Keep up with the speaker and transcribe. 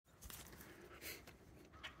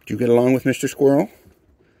Did you get along with Mr. Squirrel?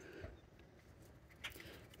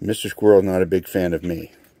 Mr. Squirrel's not a big fan of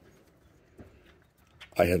me.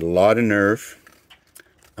 I had a lot of nerve.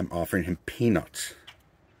 I'm offering him peanuts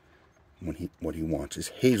when what he wants is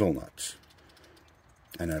hazelnuts.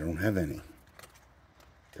 And I don't have any.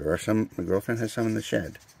 There are some, my girlfriend has some in the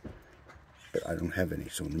shed, but I don't have any.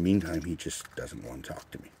 So in the meantime, he just doesn't want to talk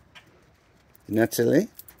to me. Isn't that silly?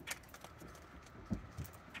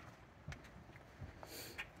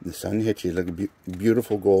 The sun hits you like a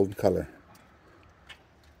beautiful gold color.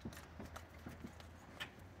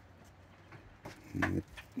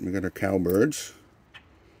 We got our cowbirds.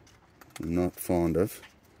 I'm not fond of.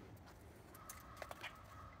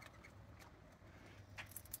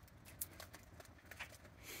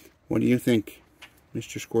 What do you think,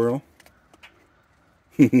 Mr. Squirrel?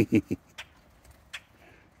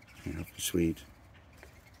 Sweet.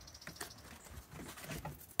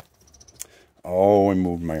 Oh, I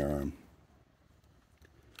moved my arm.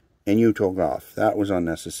 And you took off. That was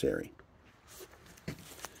unnecessary.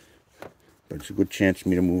 But it's a good chance for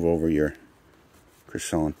me to move over your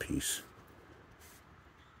croissant piece.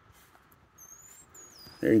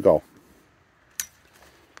 There you go.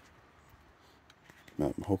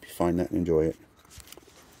 I hope you find that and enjoy it.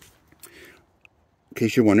 In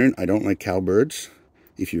case you're wondering, I don't like cowbirds.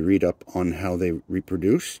 If you read up on how they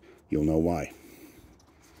reproduce, you'll know why.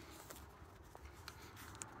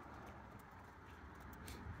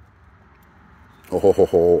 Oh, ho, ho,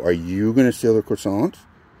 ho. Are you going to steal the croissant?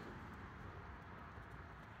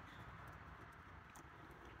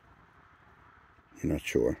 You're not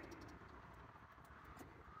sure.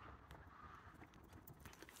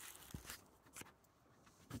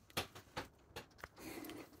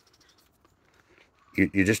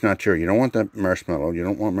 You're just not sure. You don't want that marshmallow. You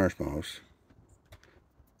don't want marshmallows.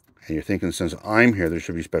 And you're thinking, since I'm here, there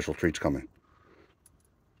should be special treats coming.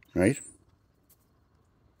 Right?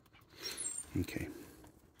 Okay.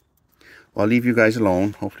 Well, I'll leave you guys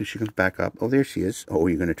alone. Hopefully she comes back up. Oh, there she is. Oh,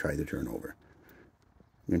 you're going to try the turnover.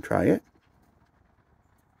 You going to try it?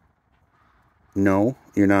 No,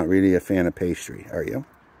 you're not really a fan of pastry, are you?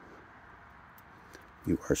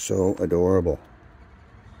 You are so adorable.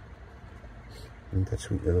 Look at that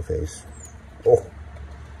sweet little face. Oh,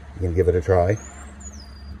 you gonna give it a try?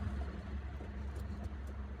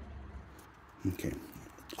 Okay.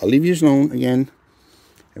 I'll leave you alone again.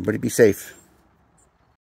 Everybody be safe.